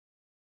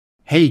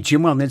Hey,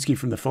 Jim Welninsky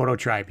from the Photo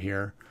Tribe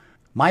here.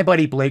 My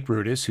buddy Blake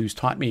Rudis, who's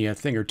taught me a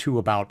thing or two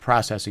about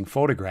processing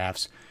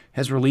photographs,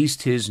 has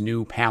released his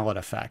new palette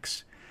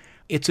effects.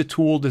 It's a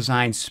tool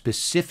designed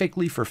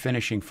specifically for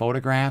finishing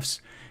photographs,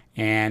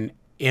 and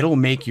it'll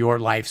make your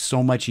life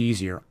so much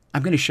easier.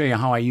 I'm going to show you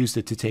how I used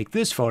it to take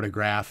this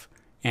photograph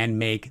and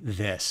make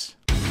this.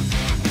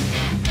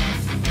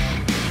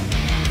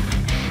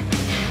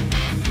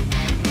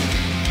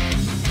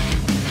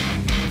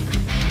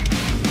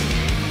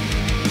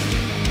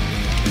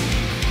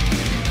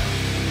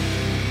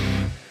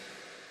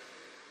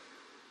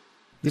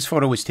 This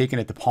photo was taken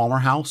at the Palmer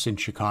House in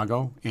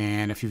Chicago,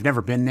 and if you've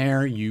never been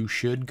there, you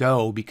should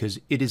go because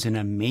it is an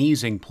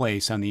amazing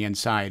place on the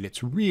inside.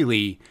 It's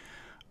really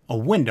a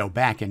window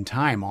back in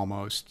time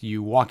almost.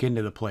 You walk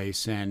into the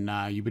place and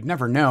you would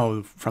never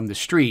know from the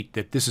street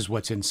that this is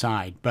what's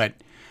inside. But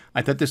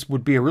I thought this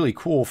would be a really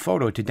cool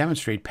photo to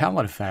demonstrate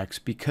palette effects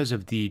because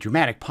of the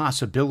dramatic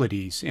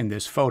possibilities in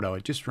this photo.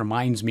 It just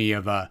reminds me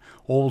of an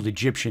old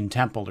Egyptian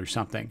temple or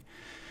something.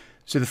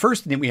 So the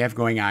first thing that we have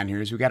going on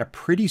here is we've got a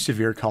pretty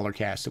severe color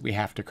cast that we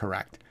have to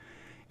correct.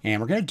 And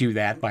we're going to do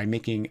that by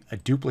making a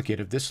duplicate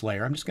of this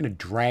layer. I'm just going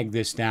to drag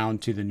this down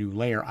to the new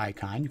layer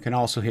icon. You can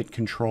also hit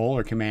Control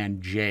or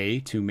Command J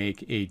to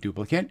make a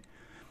duplicate.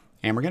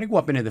 And we're going to go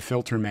up into the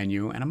filter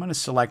menu and I'm going to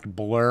select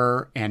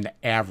Blur and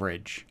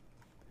Average.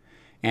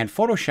 And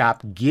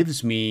Photoshop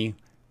gives me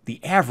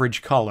the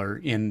average color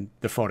in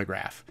the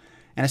photograph.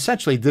 And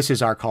essentially this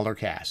is our color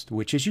cast,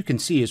 which as you can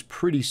see is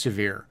pretty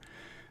severe.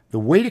 The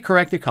way to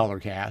correct the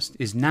color cast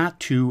is not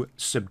to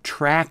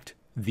subtract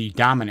the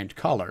dominant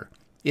color.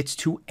 It's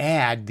to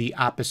add the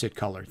opposite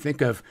color.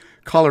 Think of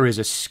color as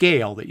a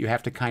scale that you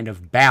have to kind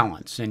of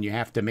balance, and you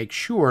have to make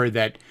sure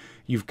that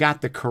you've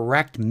got the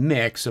correct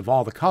mix of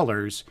all the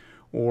colors,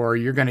 or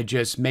you're going to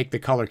just make the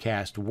color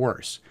cast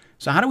worse.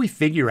 So how do we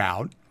figure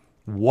out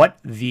what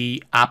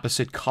the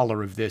opposite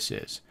color of this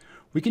is?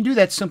 We can do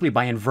that simply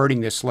by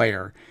inverting this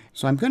layer.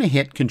 So I'm going to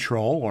hit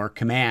Control or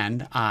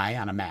Command I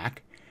on a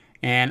Mac.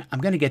 And I'm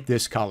going to get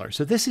this color.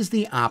 So this is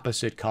the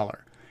opposite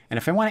color. And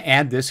if I want to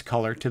add this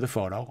color to the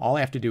photo, all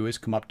I have to do is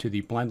come up to the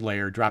Blend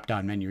Layer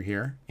drop-down menu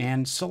here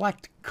and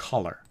select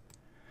Color.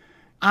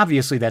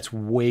 Obviously, that's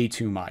way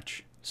too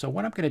much. So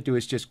what I'm going to do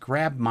is just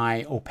grab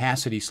my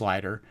opacity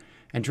slider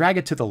and drag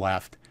it to the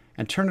left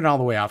and turn it all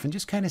the way off and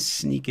just kind of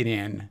sneak it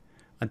in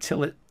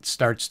until it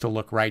starts to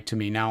look right to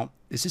me. Now,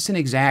 is this an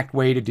exact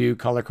way to do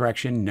color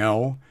correction?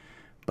 No.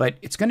 But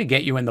it's going to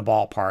get you in the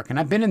ballpark. And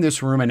I've been in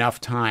this room enough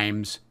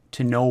times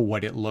to know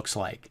what it looks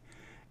like.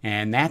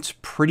 And that's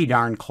pretty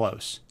darn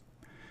close.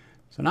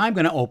 So now I'm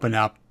going to open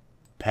up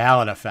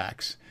Palette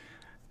Effects.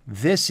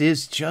 This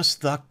is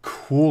just the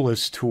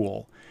coolest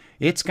tool.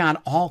 It's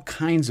got all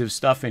kinds of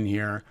stuff in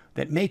here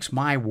that makes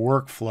my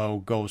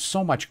workflow go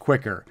so much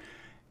quicker.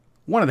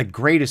 One of the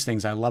greatest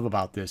things I love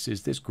about this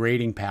is this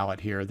grading palette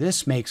here.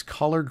 This makes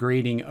color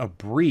grading a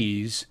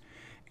breeze,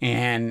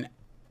 and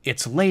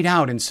it's laid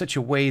out in such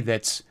a way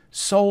that's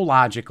so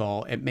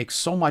logical. It makes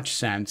so much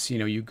sense. You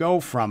know, you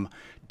go from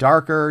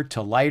darker to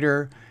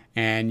lighter,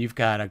 and you've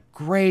got a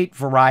great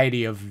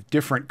variety of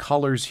different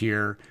colors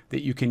here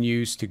that you can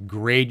use to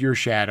grade your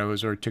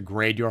shadows or to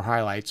grade your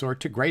highlights or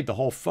to grade the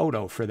whole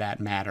photo for that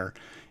matter.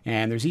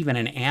 And there's even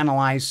an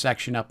Analyze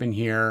section up in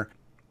here.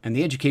 And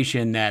the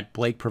education that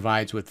Blake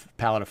provides with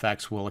Palette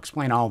Effects will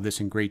explain all of this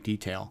in great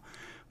detail.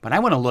 But I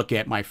want to look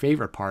at my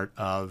favorite part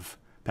of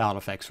Palette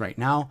Effects right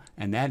now,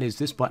 and that is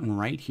this button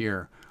right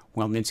here,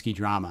 Welninsky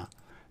Drama.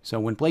 So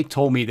when Blake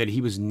told me that he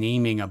was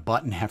naming a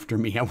button after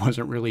me, I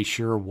wasn't really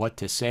sure what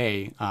to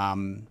say.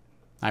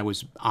 I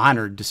was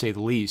honored, to say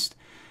the least.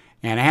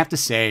 And I have to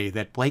say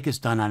that Blake has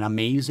done an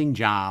amazing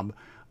job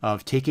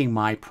of taking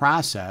my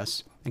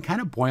process and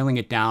kind of boiling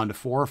it down to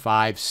 4 or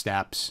 5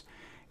 steps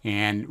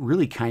and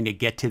really kind of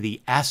get to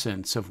the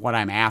essence of what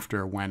I'm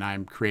after when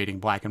I'm creating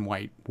black and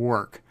white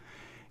work.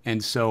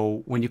 And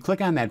so when you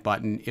click on that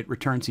button, it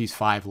returns these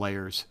 5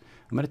 layers.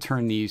 I'm going to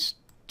turn these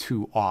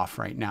 2 off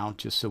right now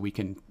just so we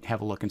can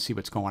have a look and see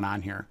what's going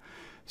on here.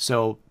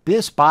 So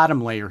this bottom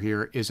layer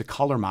here is a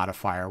color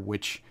modifier,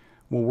 which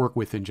we'll work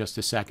with in just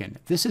a second.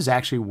 This is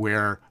actually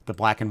where the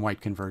black and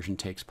white conversion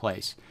takes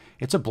place.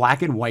 It's a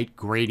black and white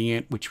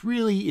gradient, which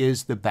really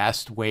is the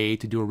best way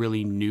to do a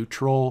really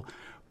neutral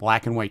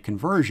black and white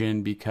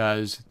conversion,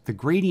 because the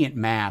gradient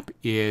map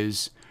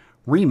is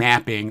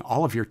remapping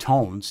all of your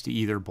tones to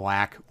either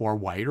black or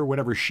white or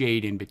whatever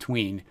shade in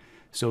between.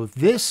 So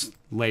this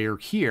layer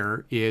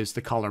here is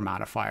the color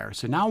modifier.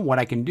 So now what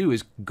I can do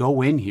is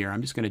go in here.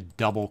 I'm just going to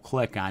double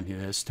click on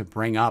this to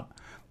bring up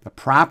the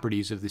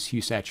properties of this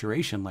hue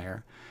saturation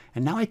layer.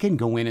 And now I can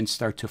go in and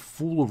start to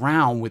fool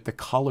around with the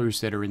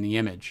colors that are in the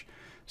image.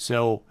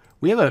 So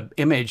we have an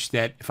image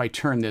that if I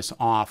turn this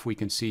off, we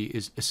can see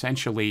is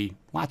essentially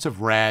lots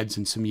of reds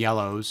and some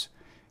yellows.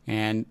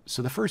 And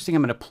so the first thing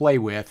I'm going to play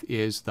with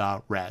is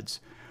the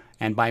reds.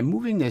 And by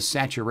moving this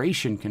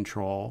saturation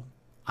control,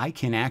 I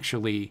can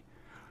actually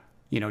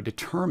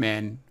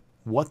determine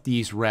what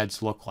these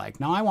reds look like.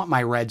 Now I want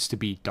my reds to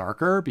be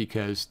darker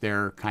because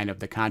they're kind of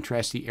the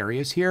contrasty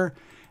areas here.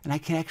 And I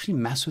can actually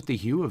mess with the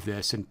hue of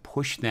this and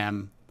push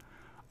them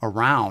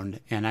around,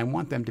 and I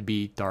want them to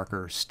be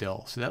darker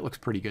still. So that looks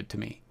pretty good to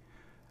me.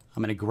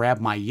 I'm going to grab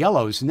my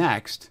yellows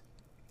next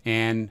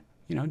and,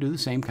 you know, do the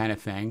same kind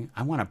of thing.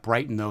 I want to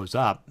brighten those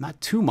up. Not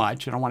too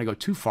much. I don't want to go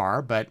too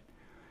far, but I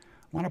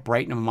want to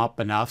brighten them up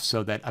enough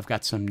so that I've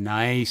got some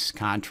nice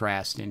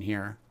contrast in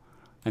here.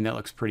 And that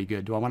looks pretty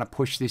good. Do I want to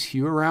push this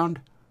hue around?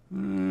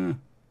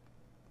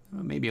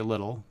 Maybe a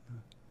little.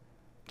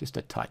 Just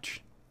a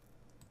touch.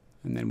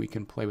 And then we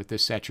can play with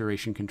this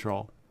saturation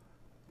control.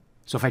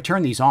 So if I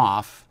turn these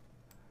off,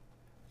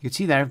 you can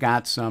see that I've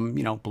got some,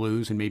 you know,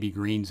 blues and maybe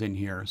greens in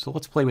here. So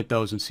let's play with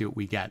those and see what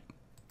we get.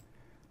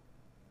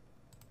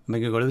 I'm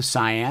going to go to the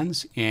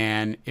cyans,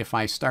 and if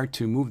I start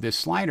to move this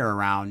slider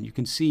around, you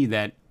can see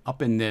that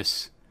up in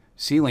this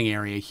ceiling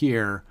area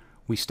here,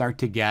 we start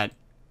to get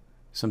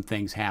some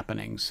things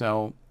happening.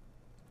 So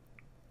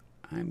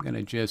I'm going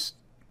to just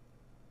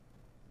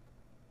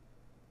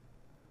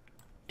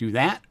do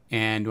that.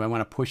 And do I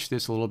want to push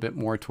this a little bit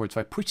more towards, if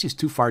I push this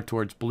too far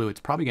towards blue, it's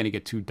probably going to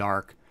get too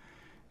dark.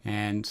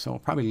 And so I'll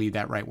probably leave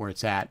that right where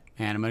it's at.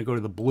 And I'm going to go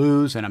to the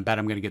blues, and I bet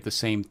I'm going to get the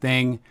same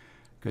thing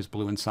because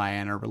blue and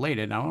cyan are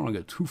related. Now, I don't want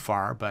to go too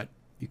far, but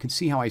you can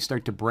see how I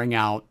start to bring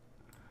out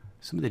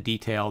some of the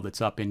detail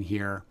that's up in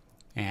here.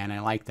 And I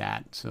like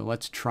that. So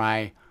let's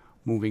try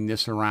moving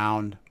this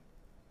around.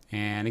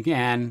 And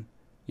again,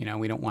 you know,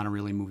 we don't want to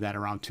really move that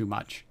around too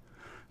much.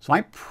 So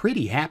I'm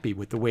pretty happy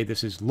with the way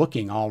this is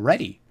looking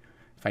already.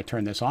 If I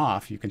turn this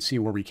off, you can see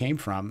where we came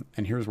from,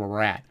 and here's where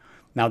we're at.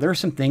 Now, there are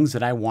some things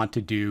that I want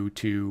to do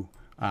to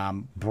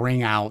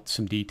bring out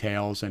some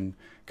details and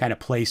kind of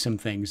play some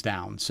things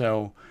down.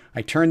 So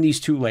I turned these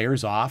two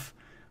layers off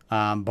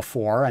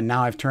before, and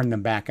now I've turned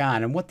them back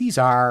on. And what these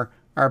are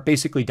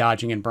basically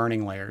dodging and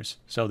burning layers.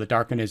 So the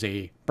darken is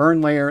a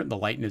burn layer, the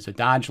lighten is a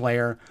dodge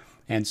layer.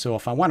 And so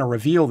if I want to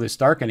reveal this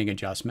darkening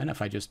adjustment,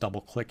 if I just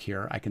double click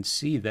here, I can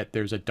see that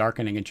there's a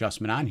darkening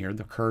adjustment on here.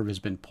 The curve has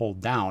been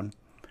pulled down.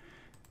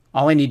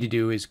 All I need to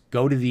do is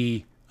go to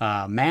the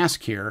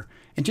mask here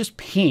and just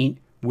paint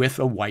with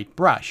a white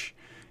brush.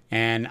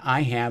 And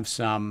I have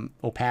some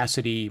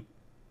opacity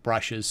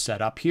brushes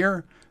set up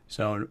here.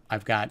 So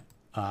I've got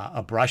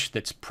a brush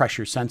that's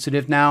pressure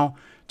sensitive now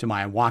to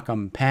my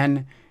Wacom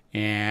pen,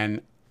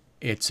 and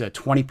it's a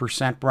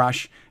 20%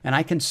 brush, and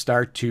I can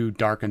start to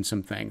darken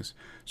some things.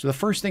 So the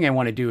first thing I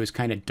want to do is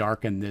kind of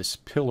darken this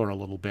pillar a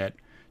little bit,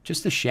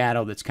 just the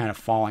shadow that's kind of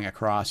falling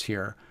across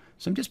here.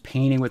 So I'm just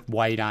painting with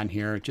white on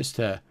here just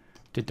to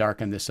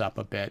darken this up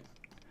a bit.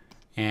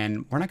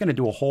 And we're not going to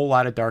do a whole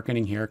lot of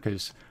darkening here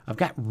because I've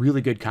got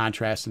really good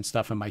contrast and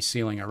stuff in my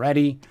ceiling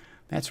already.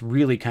 That's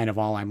really kind of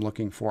all I'm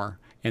looking for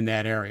in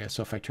that area.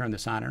 So if I turn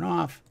this on and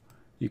off,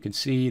 you can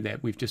see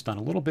that we've just done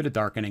a little bit of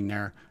darkening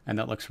there, and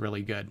that looks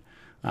really good.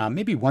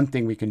 Maybe one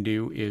thing we can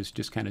do is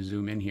just kind of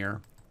zoom in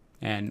here,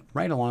 and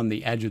right along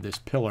the edge of this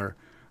pillar,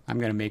 I'm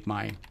going to make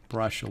my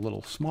brush a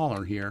little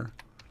smaller here.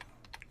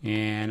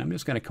 And I'm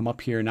just going to come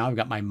up here. Now I've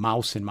got my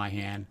mouse in my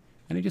hand,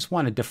 and I just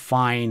want to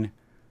define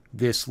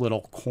this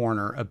little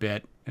corner a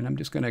bit. And I'm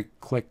just going to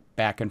click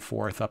back and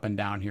forth, up and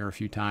down here a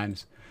few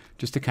times,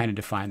 just to kind of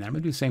define that. I'm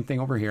going to do the same thing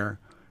over here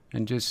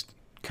and just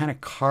kind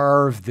of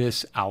carve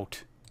this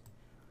out.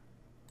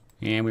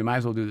 And we might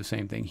as well do the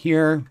same thing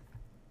here.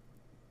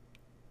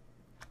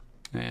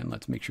 And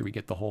let's make sure we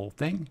get the whole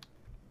thing.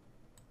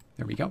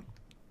 There we go.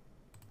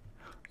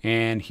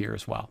 And here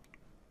as well.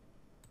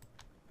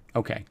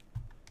 Okay.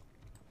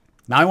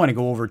 Now I want to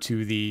go over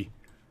to the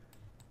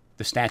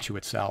statue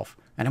itself,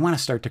 and I want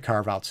to start to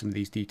carve out some of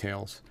these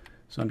details.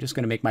 So I'm just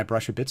going to make my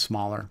brush a bit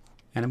smaller,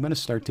 and I'm going to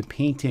start to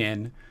paint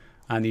in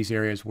on these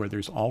areas where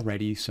there's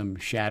already some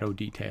shadow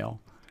detail.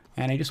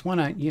 And I just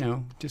want to, you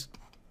know, just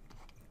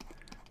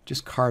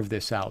carve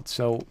this out.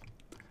 So,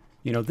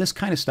 you know, this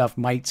kind of stuff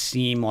might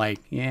seem like,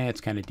 yeah, it's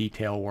kind of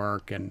detail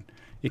work and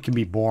it can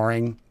be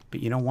boring,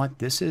 but you know what?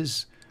 This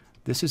is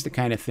the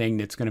kind of thing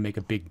that's going to make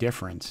a big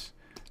difference.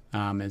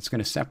 It's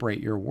going to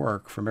separate your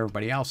work from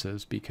everybody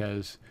else's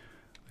because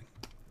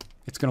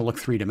it's going to look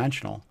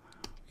three-dimensional.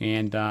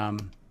 And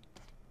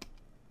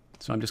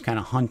so I'm just kind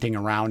of hunting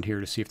around here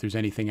to see if there's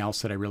anything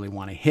else that I really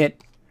want to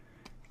hit.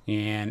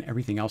 And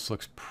everything else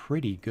looks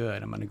pretty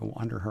good. I'm going to go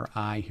under her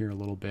eye here a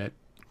little bit,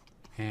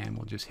 and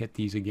we'll just hit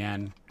these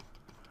again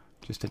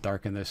just to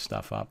darken this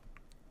stuff up.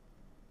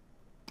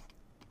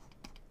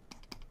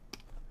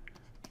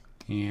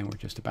 And we're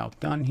just about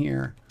done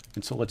here.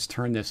 And so let's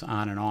turn this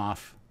on and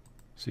off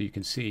so you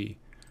can see,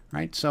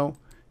 right? So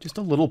just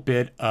a little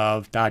bit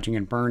of dodging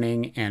and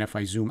burning. And if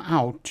I zoom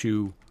out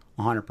to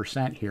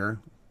 100% here,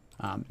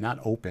 not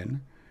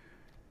open,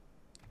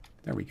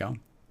 there we go,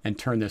 and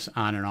turn this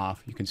on and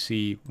off, you can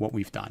see what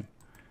we've done.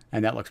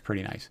 And that looks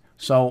pretty nice.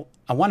 So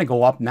I want to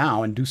go up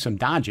now and do some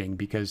dodging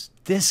because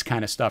this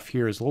kind of stuff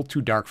here is a little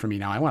too dark for me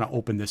now. I want to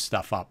open this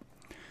stuff up.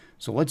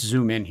 So let's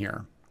zoom in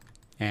here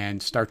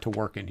and start to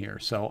work in here.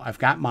 So I've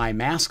got my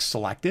mask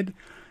selected,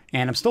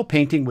 and I'm still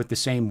painting with the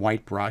same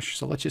white brush.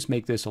 So let's just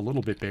make this a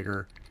little bit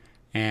bigger.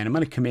 And I'm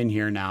going to come in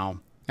here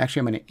now.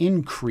 Actually, I'm going to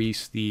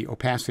increase the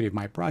opacity of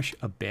my brush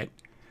a bit.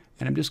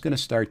 And I'm just going to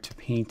start to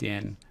paint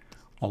in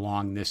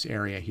along this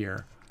area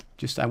here.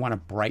 I want to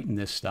brighten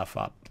this stuff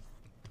up.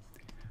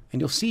 And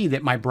you'll see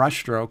that my brush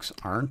strokes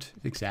aren't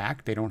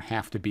exact. They don't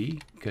have to be,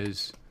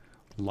 because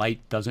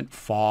light doesn't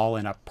fall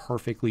in a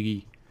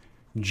perfectly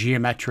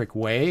geometric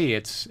way.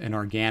 It's an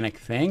organic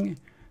thing.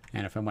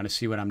 And if I want to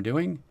see what I'm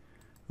doing,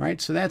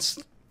 right? So that's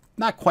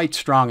not quite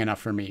strong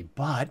enough for me.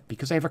 But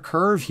because I have a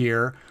curve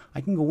here, I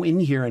can go in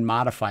here and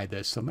modify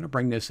this. So I'm going to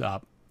bring this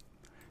up.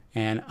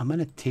 And I'm going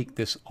to take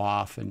this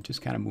off and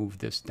just kind of move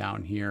this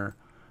down here.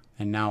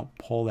 And now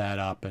pull that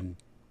up. And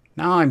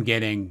now I'm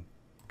getting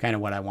kind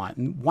of what I want.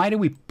 And why do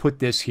we put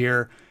this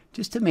here?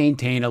 Just to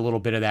maintain a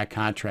little bit of that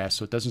contrast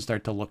so it doesn't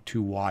start to look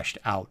too washed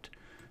out.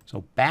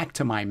 So back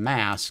to my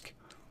mask,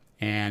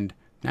 and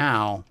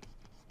now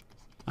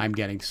I'm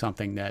getting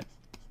something that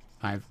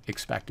I've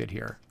expected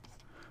here.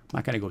 I'm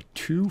not going to go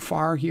too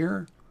far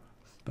here,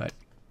 but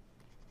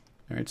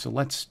all right, so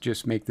let's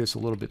just make this a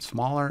little bit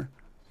smaller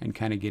and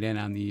kind of get in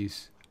on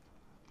these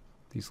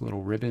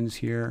little ribbons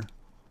here.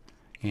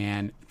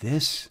 And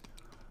this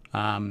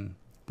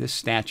this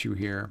statue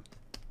here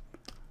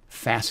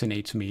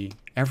fascinates me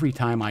every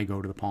time I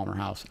go to the Palmer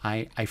House.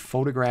 I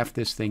photograph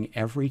this thing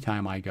every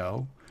time I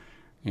go,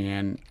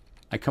 and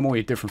I come away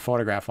with a different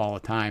photograph all the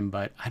time,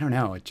 but I don't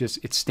know,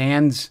 it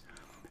stands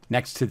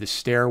next to the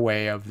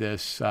stairway of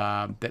this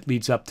that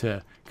leads up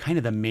to kind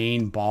of the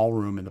main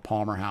ballroom in the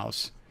Palmer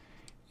House.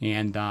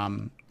 And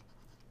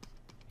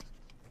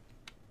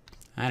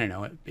I don't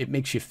know, it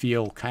makes you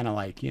feel kind of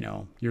like,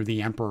 you're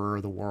the emperor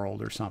of the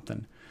world or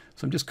something.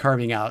 So I'm just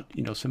carving out,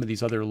 some of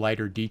these other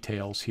lighter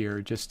details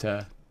here just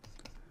to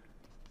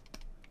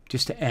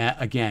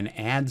again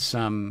add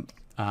some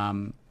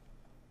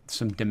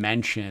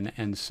dimension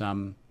and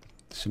some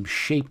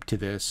shape to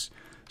this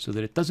so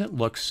that it doesn't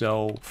look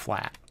so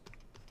flat.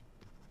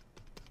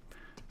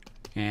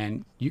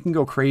 And you can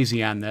go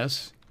crazy on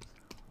this,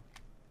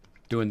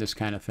 doing this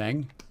kind of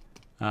thing.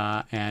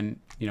 And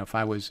if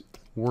I was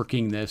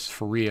working this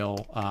for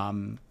real, I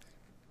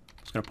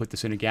was going to put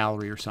this in a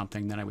gallery or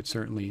something, then I would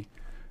certainly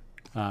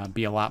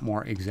be a lot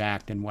more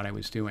exact in what I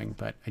was doing.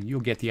 But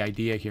you'll get the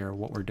idea here of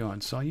what we're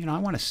doing. So, I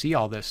want to see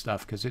all this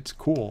stuff because it's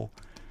cool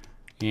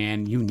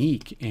and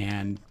unique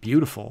and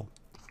beautiful.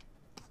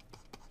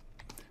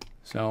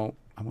 So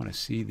I want to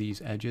see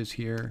these edges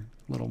here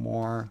a little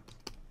more.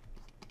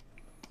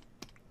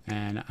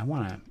 And I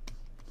want to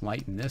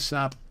lighten this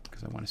up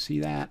because I want to see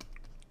that.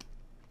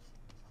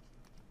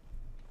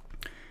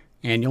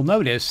 And you'll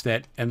notice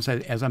that as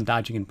I'm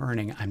dodging and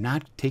burning, I'm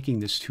not taking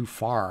this too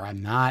far.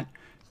 I'm not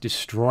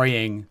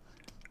destroying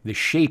the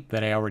shape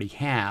that I already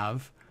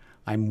have.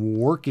 I'm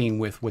working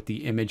with what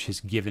the image has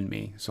given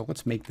me. So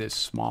let's make this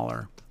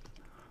smaller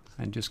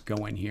and just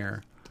go in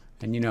here.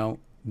 And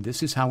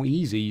this is how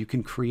easy you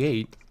can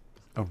create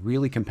a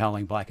really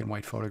compelling black and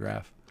white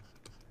photograph.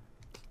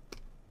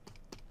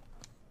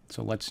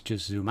 So let's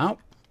just zoom out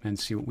and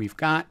see what we've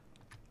got.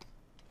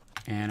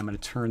 And I'm going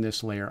to turn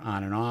this layer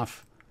on and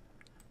off.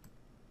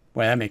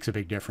 Boy, that makes a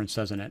big difference,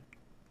 doesn't it?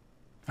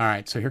 All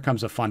right, so here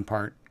comes the fun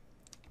part.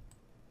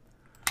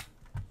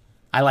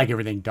 I like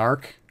everything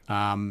dark,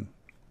 and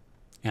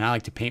I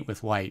like to paint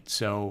with light.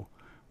 So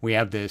we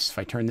have this, if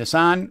I turn this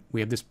on,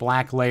 we have this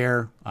black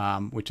layer,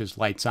 which is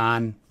lights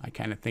on. I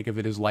kind of think of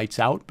it as lights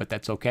out, but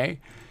that's okay.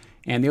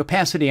 And the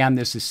opacity on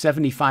this is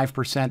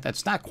 75%.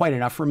 That's not quite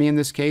enough for me in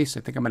this case. I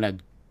think I'm going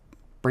to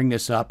bring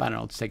this up. I don't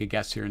know, let's take a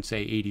guess here and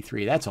say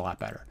 83. That's a lot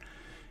better.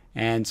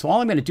 And so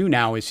all I'm going to do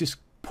now is just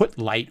put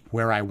light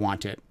where I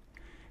want it.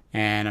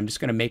 And I'm just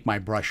going to make my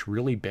brush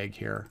really big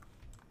here.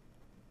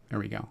 There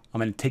we go. I'm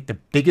going to take the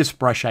biggest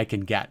brush I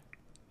can get.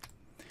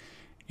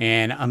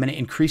 And I'm going to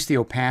increase the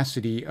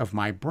opacity of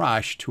my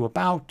brush to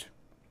about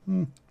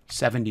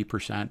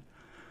 70%.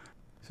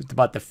 So it's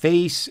about the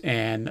face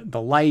and the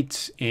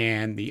lights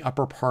and the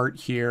upper part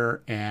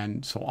here.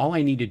 And so all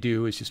I need to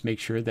do is just make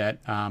sure that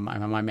I'm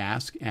on my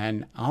mask.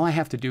 And all I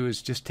have to do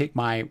is just take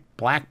my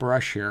black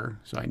brush here.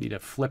 So I need to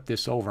flip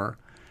this over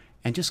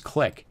and just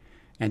click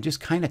and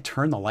just kind of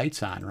turn the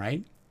lights on,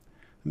 right?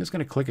 I'm just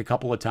going to click a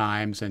couple of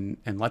times and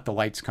let the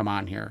lights come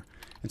on here.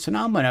 And so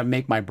now I'm going to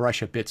make my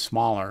brush a bit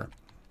smaller,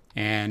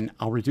 and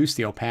I'll reduce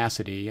the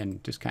opacity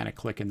and just kind of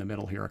click in the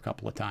middle here a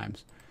couple of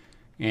times.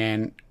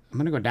 And I'm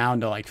going to go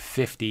down to like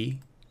 50.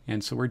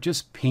 And so we're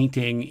just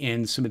painting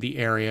in some of the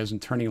areas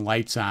and turning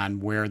lights on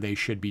where they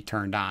should be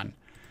turned on.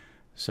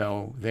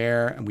 So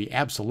there, and we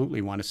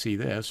absolutely want to see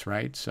this,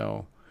 right?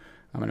 So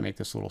I'm going to make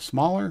this a little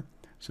smaller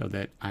so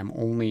that I'm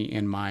only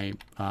in my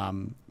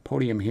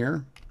podium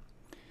here.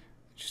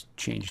 Just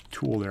changed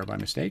tool there by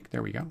mistake.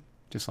 There we go.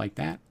 Just like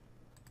that.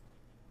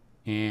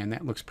 And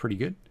that looks pretty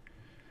good.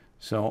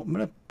 So I'm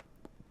going to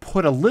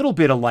put a little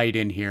bit of light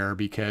in here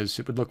because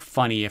it would look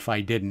funny if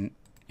I didn't.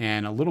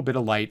 And a little bit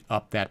of light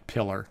up that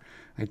pillar.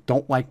 I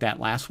don't like that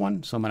last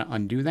one, so I'm going to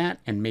undo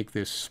that and make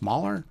this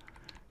smaller.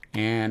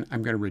 And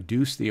I'm going to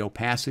reduce the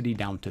opacity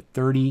down to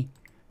 30.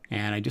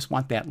 And I just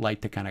want that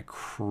light to kind of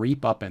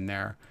creep up in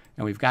there.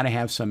 And we've got to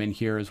have some in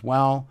here as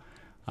well.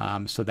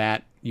 so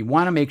that you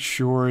want to make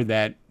sure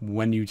that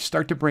when you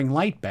start to bring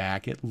light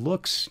back, it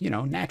looks,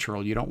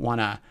 natural. You don't want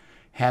to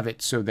have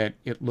it so that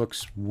it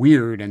looks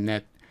weird and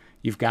that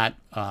you've got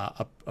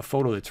a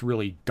photo that's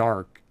really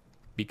dark,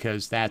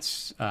 because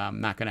that's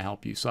not going to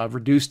help you. So I've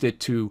reduced it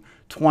to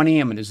 20.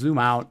 I'm going to zoom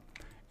out,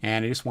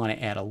 and I just want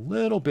to add a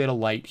little bit of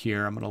light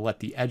here. I'm going to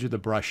let the edge of the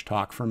brush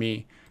talk for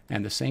me,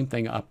 and the same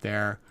thing up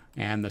there,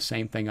 and the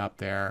same thing up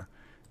there.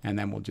 And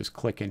then we'll just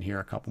click in here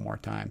a couple more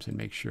times and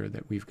make sure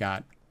that we've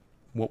got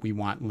what we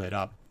want lit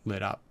up.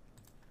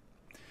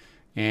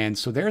 And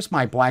so there's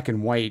my black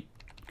and white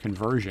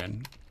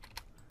conversion.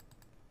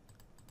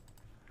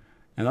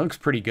 And that looks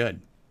pretty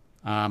good.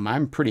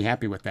 I'm pretty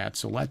happy with that.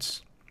 So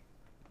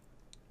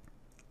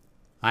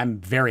I'm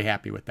very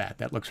happy with that.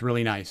 That looks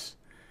really nice.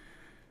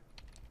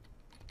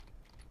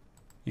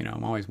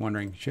 I'm always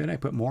wondering, should I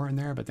put more in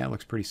there? But that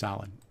looks pretty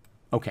solid.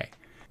 Okay.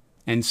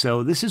 And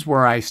so this is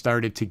where I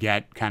started to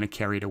get kind of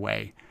carried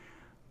away.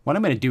 What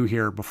I'm going to do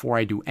here before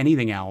I do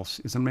anything else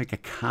is I'm going to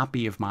make a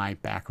copy of my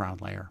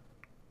background layer.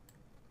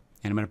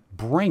 And I'm going to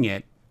bring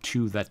it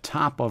to the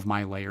top of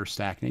my layer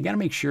stack. And you got to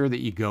make sure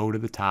that you go to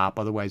the top.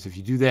 Otherwise, if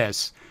you do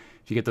this,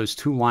 if you get those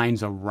two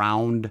lines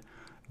around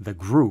the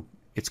group,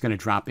 it's going to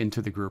drop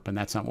into the group. And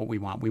that's not what we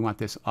want. We want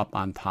this up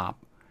on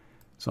top.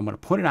 So I'm going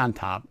to put it on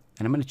top.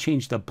 And I'm going to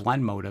change the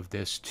blend mode of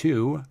this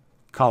to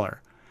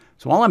color.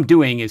 So all I'm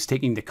doing is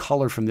taking the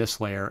color from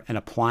this layer and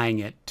applying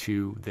it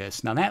to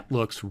this. Now that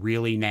looks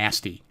really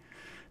nasty.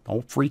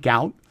 Don't freak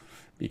out,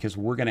 because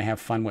we're going to have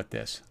fun with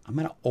this. I'm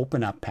going to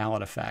open up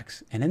palette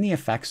effects, and in the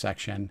effects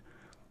section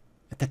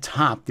at the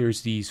top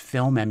there's these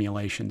film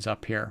emulations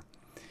up here,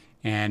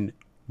 and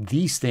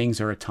these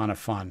things are a ton of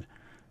fun.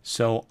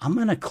 So I'm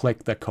going to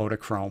click the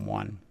Kodachrome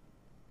one,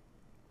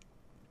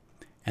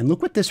 and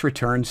look what this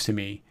returns to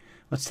me.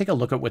 Let's take a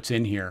look at what's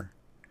in here.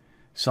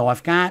 So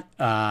I've got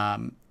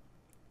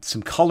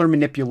some color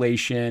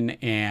manipulation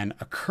and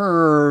a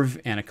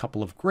curve and a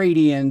couple of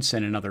gradients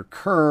and another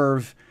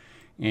curve.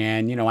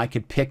 And, I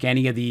could pick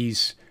any of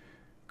these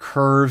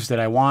curves that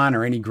I want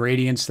or any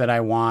gradients that I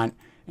want.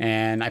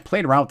 And I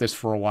played around with this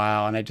for a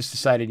while, and I just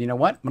decided, you know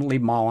what, I'm going to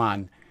leave them all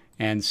on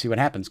and see what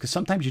happens. Because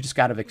sometimes you just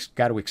got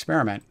to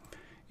experiment.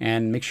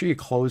 And make sure you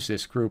close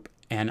this group.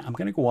 And I'm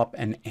going to go up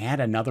and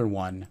add another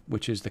one,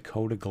 which is the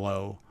Coda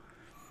Glow.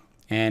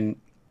 And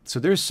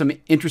so there's some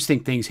interesting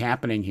things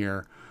happening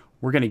here.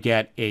 We're going to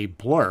get a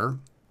blur,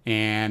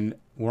 and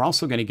we're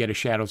also going to get a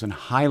shadows and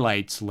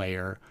highlights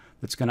layer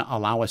that's going to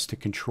allow us to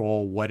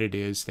control what it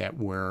is that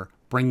we're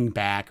bringing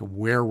back,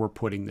 where we're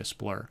putting this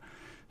blur.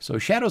 So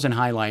shadows and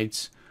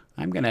highlights,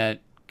 I'm going to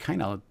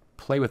kind of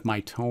play with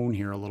my tone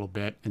here a little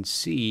bit and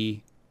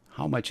see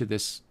how much of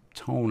this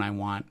tone I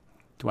want.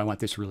 Do I want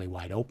this really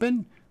wide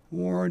open,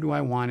 or do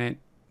I want it,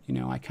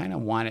 I kind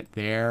of want it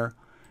there.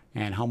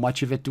 And how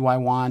much of it do I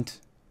want?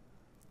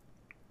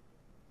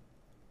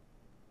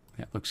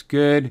 That looks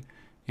good.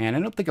 And I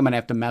don't think I'm going to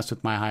have to mess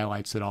with my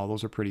highlights at all.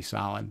 Those are pretty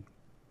solid.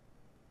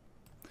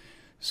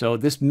 So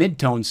this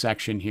mid-tone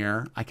section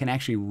here, I can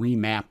actually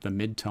remap the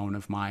mid-tone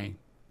of my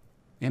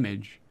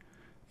image.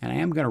 And I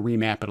am going to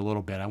remap it a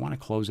little bit. I want to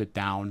close it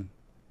down.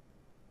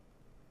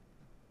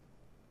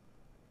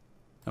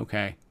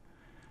 Okay.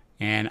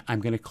 And I'm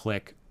going to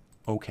click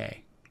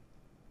OK.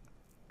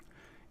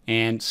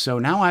 And so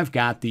now I've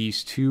got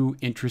these two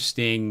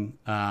interesting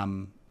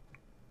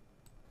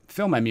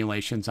film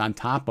emulations on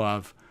top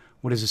of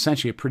what is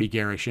essentially a pretty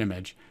garish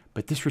image,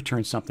 but this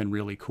returns something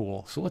really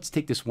cool. So let's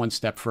take this one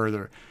step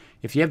further.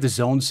 If you have the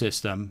zone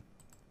system,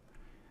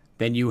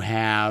 then you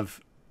have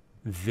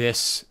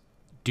this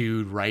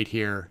dude right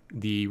here,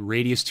 the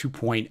Radius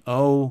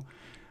 2.0,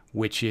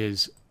 which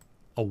is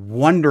a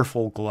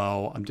wonderful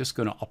glow. I'm just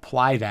going to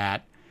apply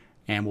that,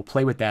 and we'll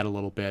play with that a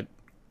little bit.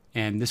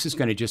 And this is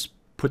going to just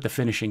put the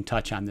finishing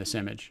touch on this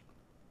image.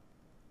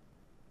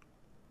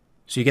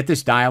 So you get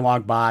this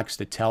dialog box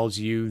that tells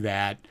you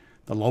that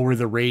the lower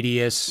the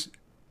radius,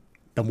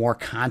 the more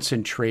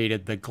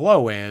concentrated the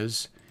glow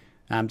is.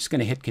 I'm just going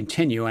to hit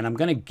continue, and I'm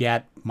going to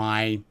get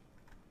my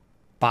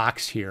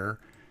box here,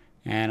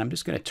 and I'm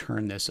just going to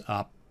turn this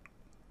up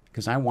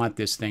because I want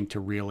this thing to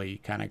really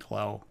kind of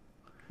glow.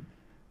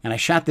 And I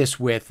shot this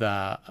with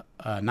a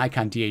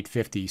Nikon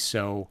D850,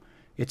 so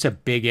it's a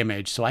big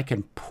image, so I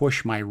can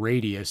push my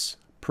radius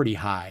pretty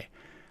high.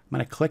 I'm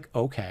going to click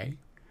OK.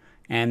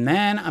 And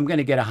then I'm going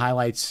to get a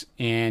highlights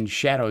and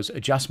shadows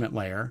adjustment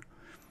layer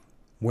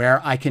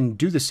where I can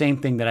do the same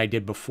thing that I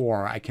did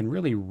before. I can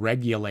really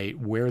regulate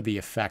where the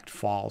effect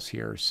falls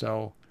here.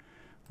 So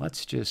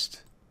let's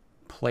just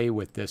play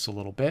with this a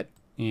little bit.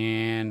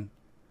 And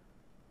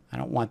I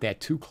don't want that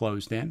too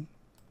closed in.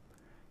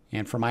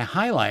 And for my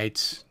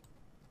highlights,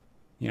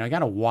 I got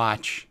to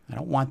watch. I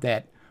don't want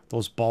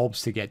those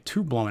bulbs to get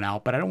too blown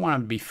out, but I don't want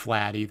them to be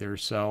flat either.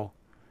 So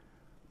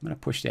I'm going to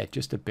push that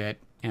just a bit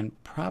and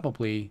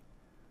probably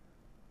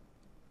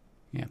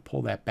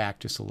pull that back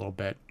just a little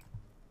bit.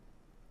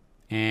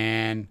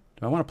 And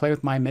do I want to play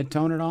with my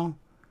midtone at all?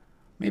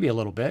 Maybe a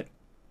little bit.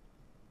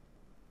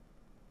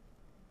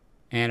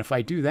 And if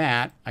I do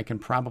that, I can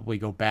probably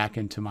go back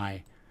into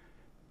my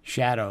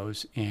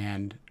shadows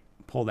and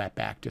pull that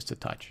back just a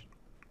touch.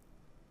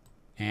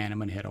 And I'm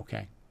going to hit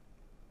OK.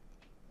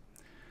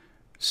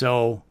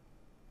 So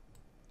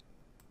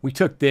we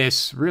took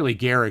this really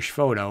garish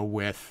photo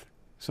with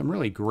some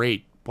really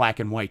great black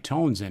and white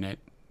tones in it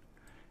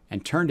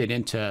and turned it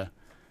into,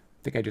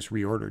 I think I just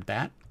reordered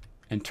that,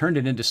 and turned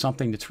it into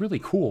something that's really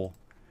cool.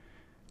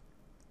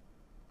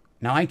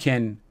 Now I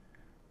can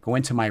go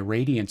into my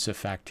radiance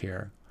effect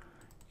here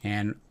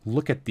and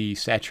look at the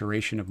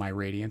saturation of my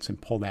radiance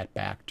and pull that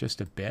back just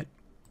a bit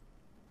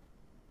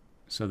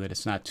so that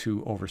it's not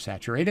too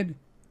oversaturated.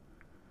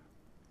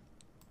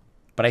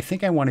 But I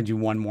think I want to do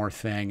one more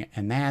thing,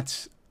 and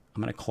that's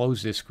I'm going to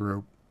close this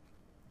group.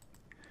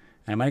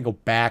 And I'm going to go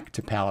back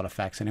to palette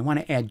effects, and I want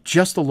to add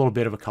just a little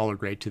bit of a color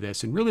grade to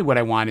this. And really what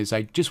I want is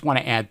I just want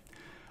to add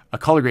a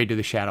color grade to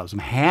the shadows. I'm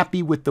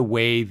happy with the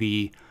way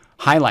the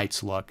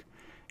highlights look,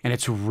 and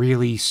it's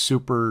really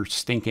super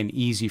stinking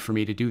easy for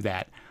me to do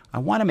that. I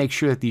want to make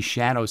sure that these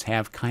shadows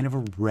have kind of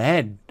a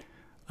red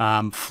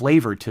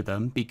flavor to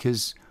them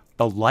because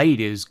the light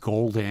is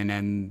golden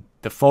and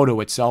the photo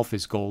itself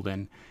is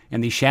golden,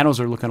 and these shadows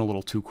are looking a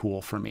little too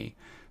cool for me.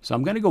 So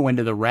I'm going to go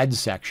into the red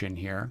section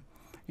here,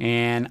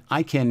 and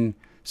I can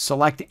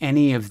select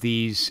any of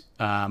these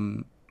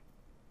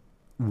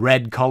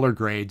red color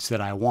grades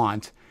that I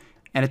want.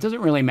 And it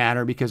doesn't really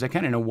matter because I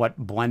kind of know what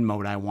blend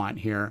mode I want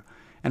here.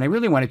 And I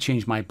really want to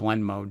change my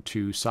blend mode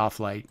to soft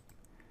light.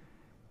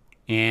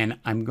 And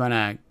I'm going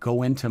to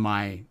go into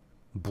my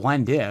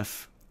blend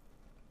if,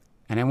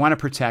 and I want to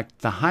protect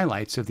the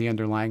highlights of the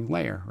underlying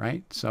layer,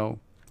 right? So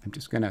I'm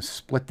just going to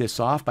split this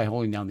off by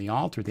holding down the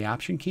Alt or the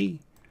Option key.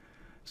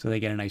 So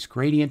they get a nice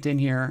gradient in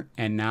here.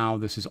 And now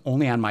this is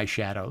only on my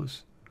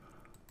shadows.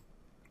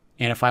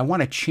 And if I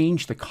want to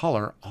change the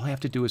color, all I have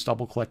to do is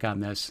double click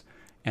on this,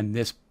 and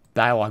this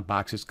dialog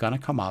box is going to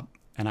come up,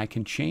 and I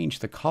can change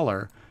the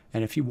color.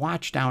 And if you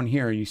watch down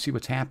here and you see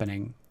what's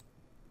happening,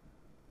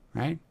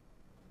 right?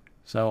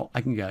 So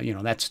I can go, you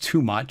know, that's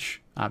too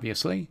much,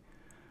 obviously.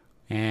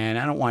 And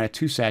I don't want it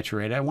too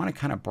saturated. I want it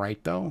kind of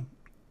bright, though.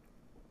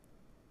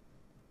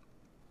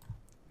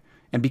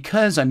 And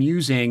because I'm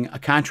using a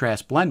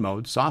contrast blend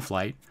mode, soft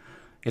light,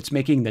 it's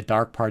making the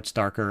dark parts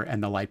darker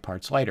and the light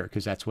parts lighter,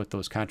 because that's what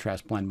those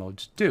contrast blend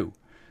modes do.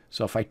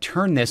 So if I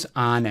turn this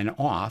on and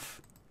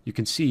off, you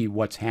can see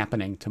what's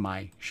happening to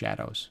my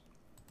shadows.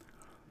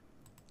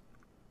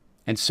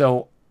 And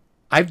so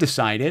I've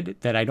decided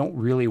that I don't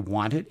really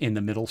want it in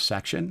the middle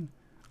section.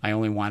 I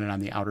only want it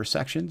on the outer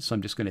section. So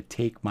I'm just going to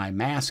take my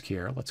mask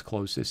here. Let's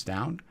close this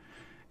down.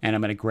 And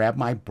I'm going to grab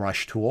my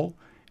brush tool,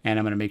 and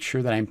I'm going to make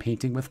sure that I'm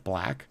painting with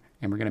black.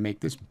 And we're going to make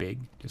this big,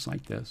 just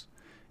like this.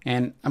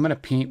 And I'm going to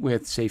paint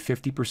with, say,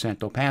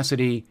 50%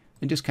 opacity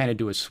and just kind of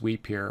do a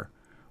sweep here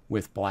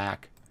with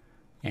black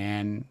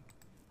and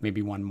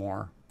maybe one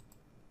more.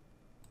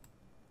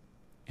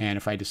 And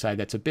if I decide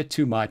that's a bit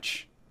too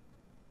much,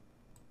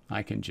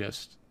 I can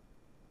just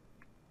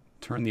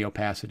turn the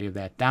opacity of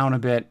that down a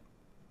bit.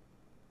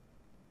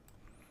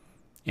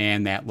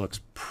 And that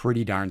looks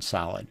pretty darn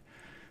solid.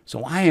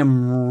 So I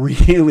am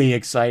really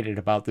excited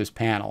about this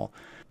panel.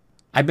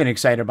 I've been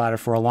excited about it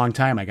for a long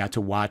time. I got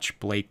to watch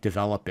Blake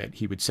develop it.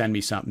 He would send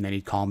me something, then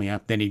he'd call me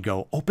up, then he'd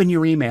go, open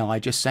your email, I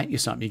just sent you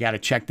something, you got to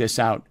check this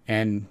out.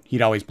 And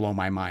he'd always blow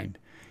my mind.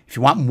 If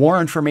you want more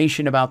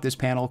information about this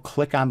panel,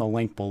 click on the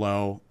link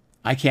below.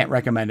 I can't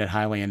recommend it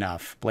highly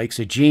enough. Blake's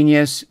a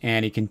genius,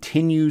 and he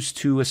continues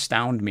to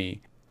astound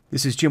me.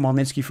 This is Jim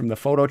Walninsky from the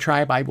Photo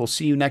Tribe. I will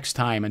see you next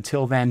time.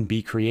 Until then,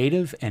 be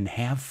creative and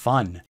have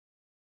fun.